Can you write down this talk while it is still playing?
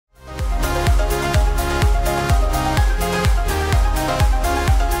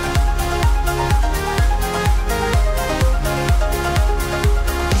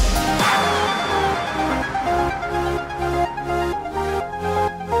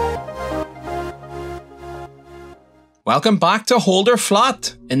Welcome back to Holder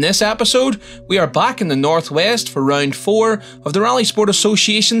Flat. In this episode, we are back in the Northwest for round 4 of the RallySport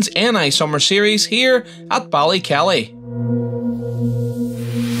Associations NI Summer Series here at Ballykelly.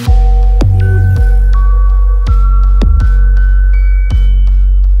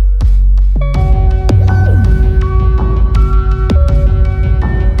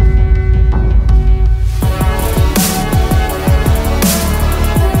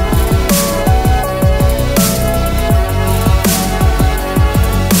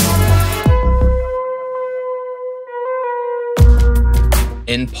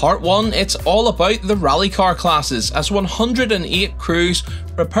 In part 1, it's all about the rally car classes as 108 crews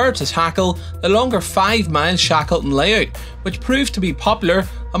prepare to tackle the longer 5-mile Shackleton layout, which proved to be popular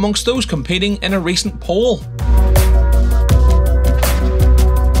amongst those competing in a recent poll.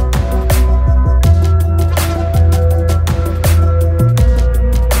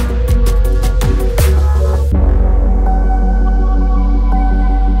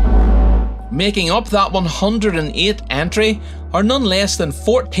 Making up that 108 entry are none less than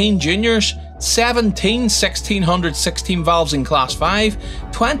 14 juniors, 17 1600 16 valves in Class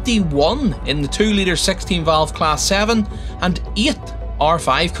 5, 21 in the 2 litre 16 valve Class 7 and 8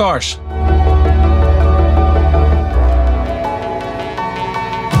 R5 cars.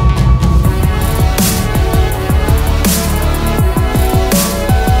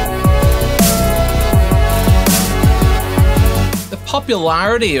 The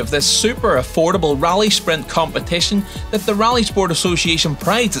popularity of this super affordable rally sprint competition that the RallySport Association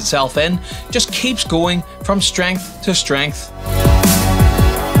prides itself in just keeps going from strength to strength.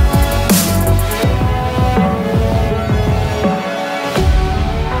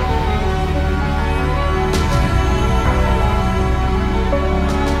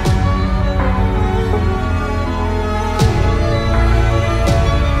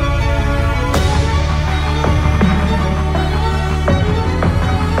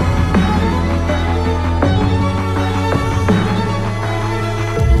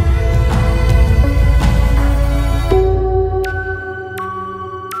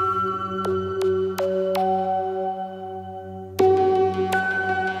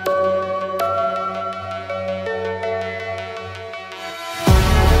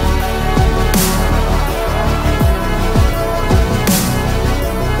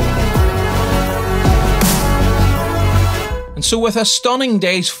 So with a stunning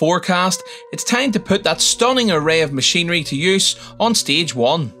day's forecast, it's time to put that stunning array of machinery to use on stage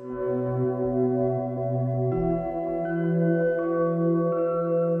 1.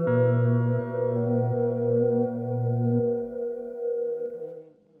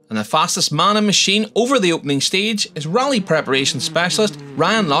 And the fastest man and machine over the opening stage is rally preparation specialist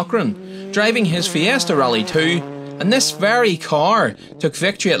Ryan Loughren, driving his Fiesta Rally 2. And this very car took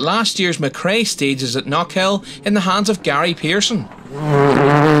victory at last year's McRae stages at Knockhill in the hands of Gary Pearson.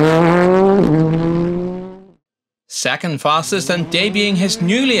 Second fastest and debuting his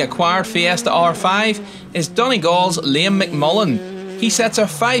newly acquired Fiesta R5 is Donegal's Liam McMullen. He sets a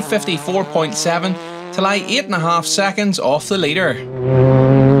 5:54.7 to lie 8.5 seconds off the leader.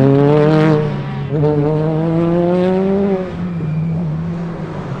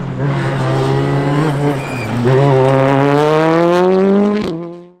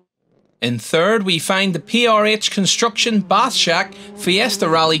 In third, we find the PRH Construction Bath Shack Fiesta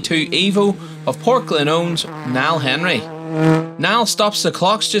Rally 2 Evo of Portglen-Owns Niall Henry. Niall stops the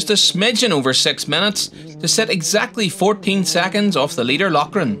clocks just a smidgen over 6 minutes to sit exactly 14 seconds off the leader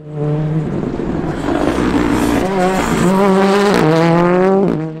Loughren.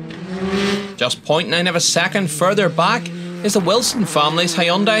 Just 0.9 of a second further back is the Wilson family's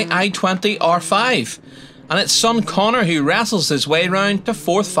Hyundai i20 R5. And it's son Connor who wrestles his way round to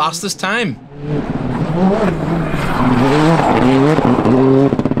 4th fastest time.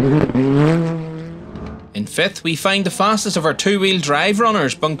 In 5th, we find the fastest of our 2-wheel drive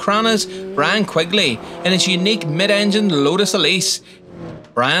runners, Buncrana's Brian Quigley, in his unique mid-engine Lotus Elise.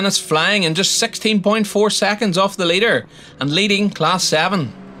 Brian is flying in just 16.4 seconds off the leader and leading Class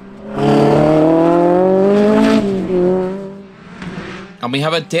 7. And we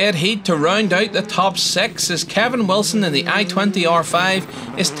have a dead heat to round out the top 6 as Kevin Wilson in the i20 R5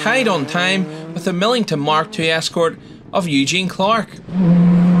 is tied on time with the Millington Mark II Escort of Eugene Clark.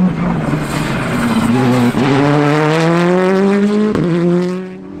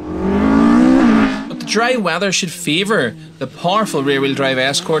 But the dry weather should favour the powerful rear-wheel drive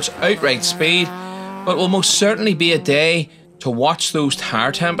Escort's outright speed, but will most certainly be a day to watch those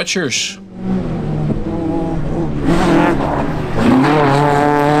tyre temperatures.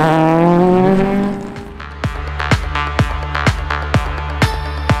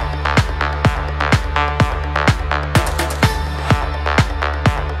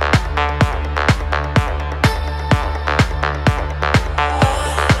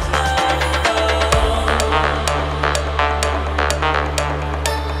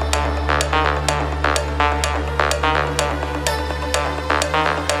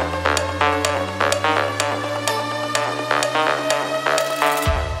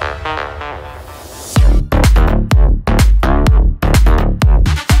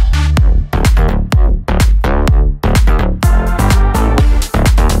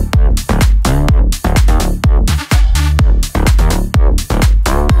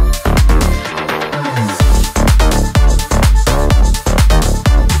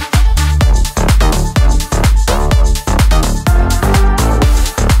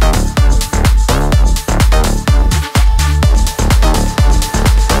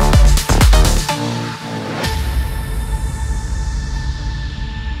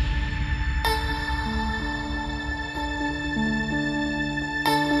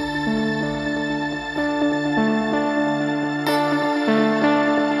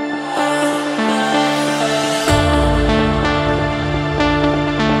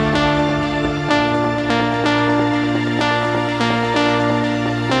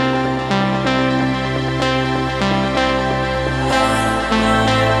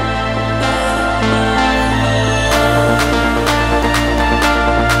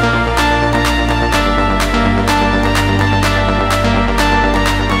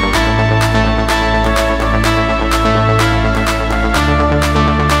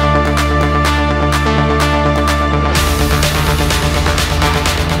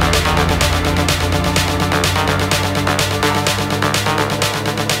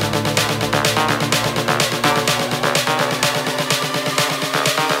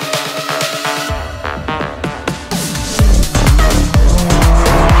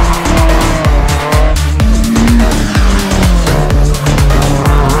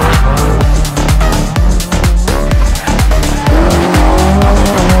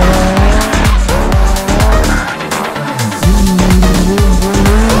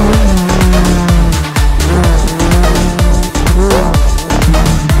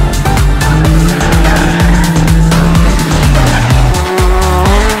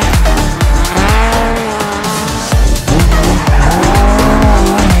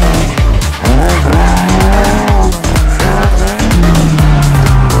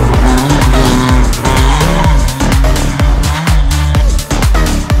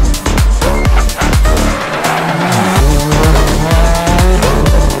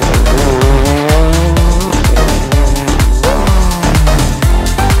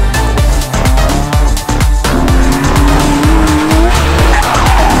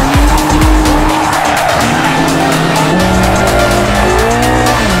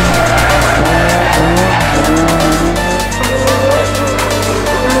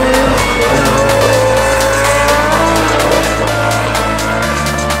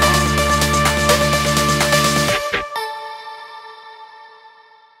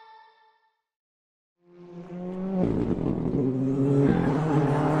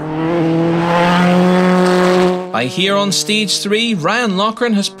 While here on stage 3, Ryan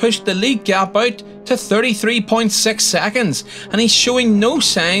Loughran has pushed the league gap out to 33.6 seconds, and he's showing no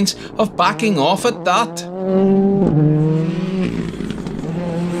signs of backing off at that.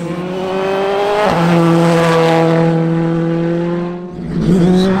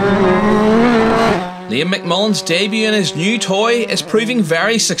 Liam McMullen's debut in his new toy is proving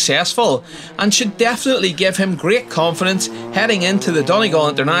very successful and should definitely give him great confidence heading into the Donegal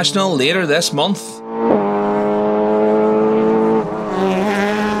International later this month.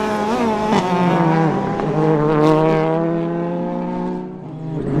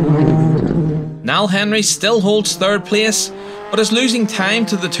 Niall Henry still holds third place, but is losing time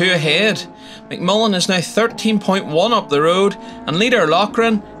to the two ahead. McMullen is now 13.1 up the road, and leader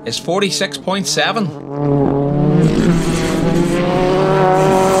Loughran is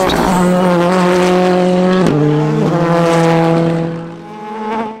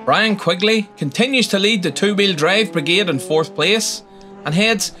 46.7. Brian Quigley continues to lead the two-wheel drive brigade in 4th place and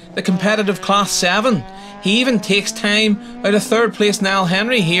heads the competitive Class 7. He even takes time out of 3rd place Niall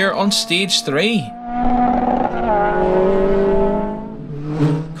Henry here on stage 3.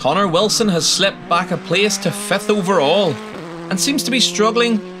 Connor Wilson has slipped back a place to 5th overall and seems to be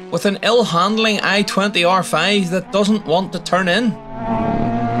struggling with an ill-handling I-20 R5 that doesn't want to turn in.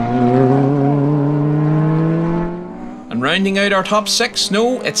 And rounding out our top 6,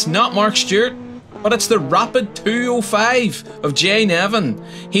 no, it's not Mark Stewart, but it's the rapid 205 of Jay Nevin.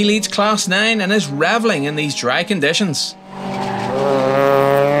 He leads Class 9 and is revelling in these dry conditions.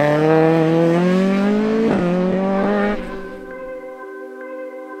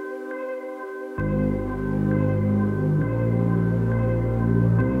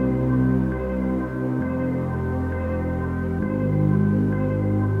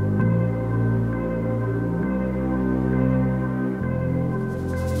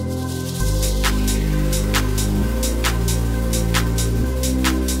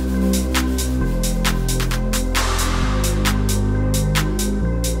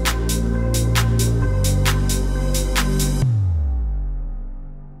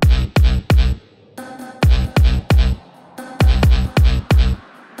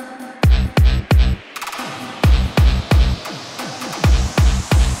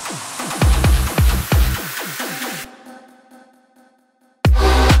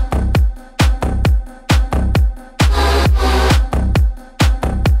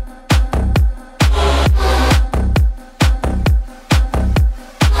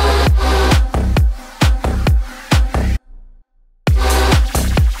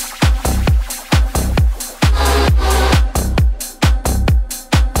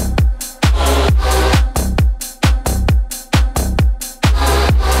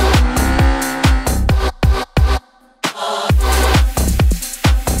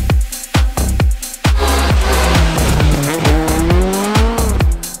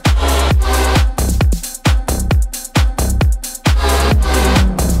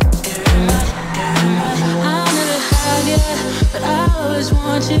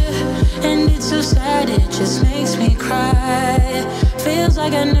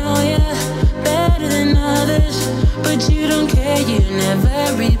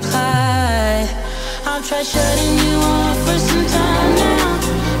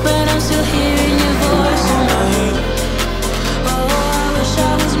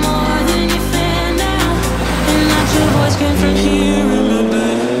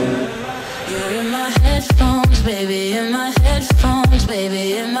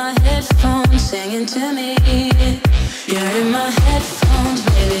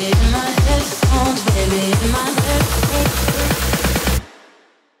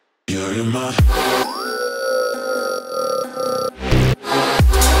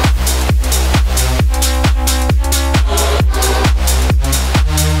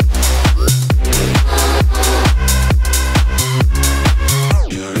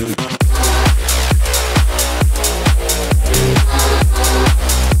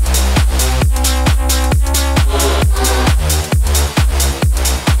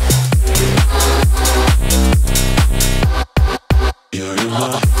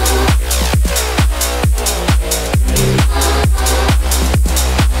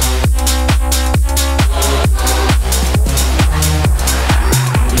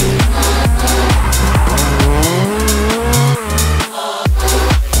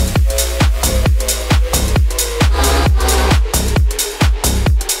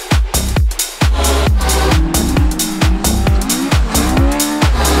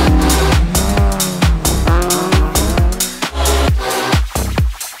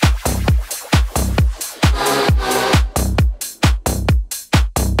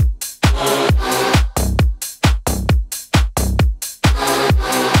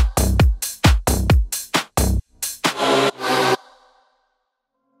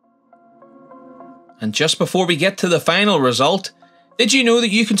 And just before we get to the final result, did you know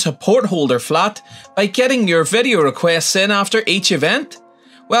that you can support Holder Flat by getting your video requests in after each event?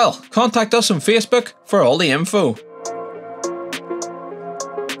 Well, contact us on Facebook for all the info.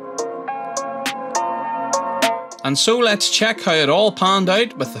 And so let's check how it all panned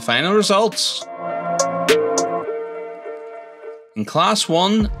out with the final results. In Class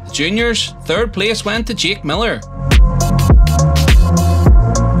 1, the juniors, 3rd place went to Jake Miller.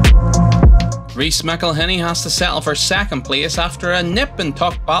 Rhys McElhinney has to settle for 2nd place after a nip and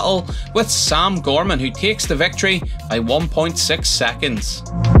tuck battle with Sam Gorman, who takes the victory by 1.6 seconds.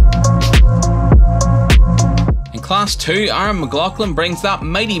 In Class 2, Aaron McLaughlin brings that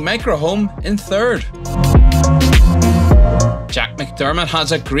mighty micro home in 3rd. Jack McDermott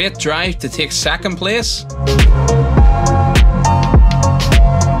has a great drive to take 2nd place.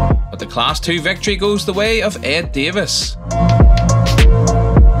 But the Class 2 victory goes the way of Ed Davis.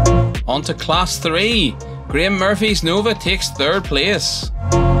 On to Class 3, Graham Murphy's Nova takes 3rd place.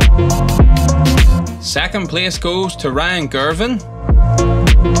 2nd place goes to Ryan Gervin.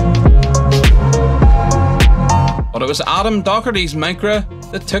 But it was Adam Doherty's Micra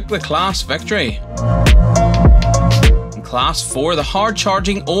that took the class victory. In Class 4, the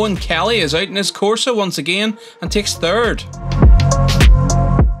hard-charging Owen Kelly is out in his Corsa once again and takes 3rd.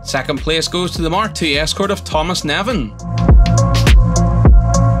 2nd place goes to the Mark II Escort of Thomas Nevin.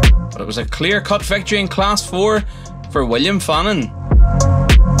 But it was a clear-cut victory in Class 4 for William Fannin.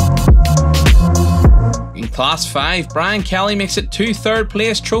 In Class 5, Brian Kelly makes it 2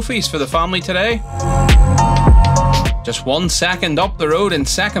 third-place trophies for the family today. Just 1 second up the road in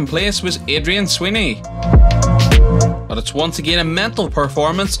 2nd place was Adrian Sweeney. But it's once again a mental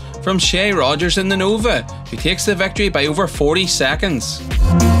performance from Shay Rogers in the Nova, who takes the victory by over 40 seconds.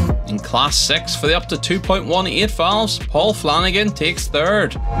 In Class 6, for the up to 2.18 valves, Paul Flanagan takes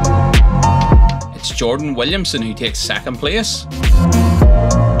 3rd. It's Jordan Williamson who takes 2nd place.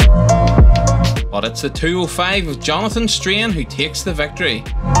 But it's the 205 of Jonathan Strain who takes the victory.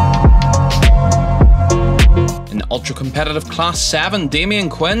 In the ultra competitive Class 7, Damien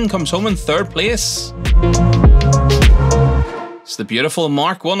Quinn comes home in 3rd place. It's the beautiful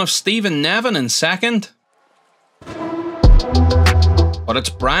Mark I of Stephen Nevin in 2nd. But it's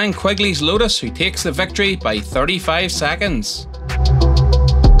Brian Quigley's Lotus who takes the victory by 35 seconds.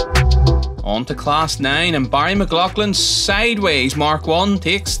 On to Class 9, and Barry McLaughlin's Sideways Mark I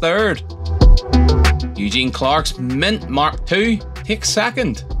takes 3rd. Eugene Clark's Mint Mark II takes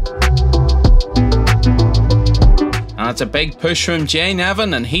 2nd. And it's a big push from Jay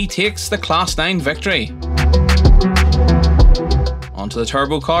Nevin, and he takes the Class 9 victory. Onto the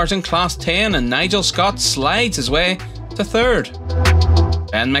turbo cars in Class 10, and Nigel Scott slides his way to 3rd.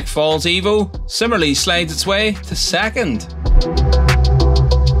 Ben McFall's Evo similarly slides its way to 2nd.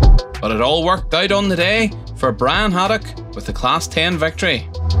 But it all worked out on the day for Brian Haddock with the Class 10 victory.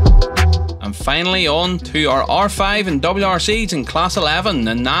 And finally on to our R5 and WRCs in Class 11,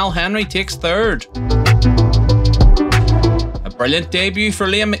 and Niall Henry takes 3rd. A brilliant debut for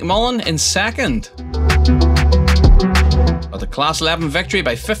Liam McMullen in 2nd. But the Class 11 victory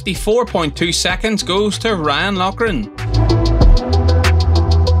by 54.2 seconds goes to Ryan Loughran.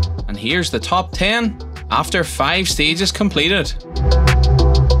 And here's the top 10 after 5 stages completed.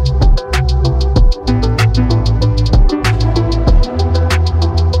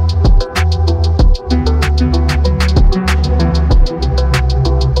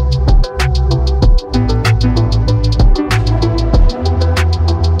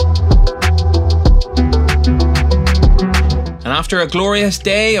 After a glorious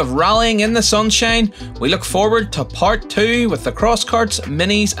day of rallying in the sunshine, we look forward to part 2 with the crosscarts,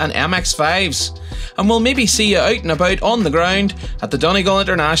 minis and MX5s. And we'll maybe see you out and about on the ground at the Donegal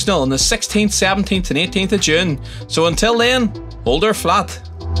International on the 16th, 17th and 18th of June. So until then, hold her flat.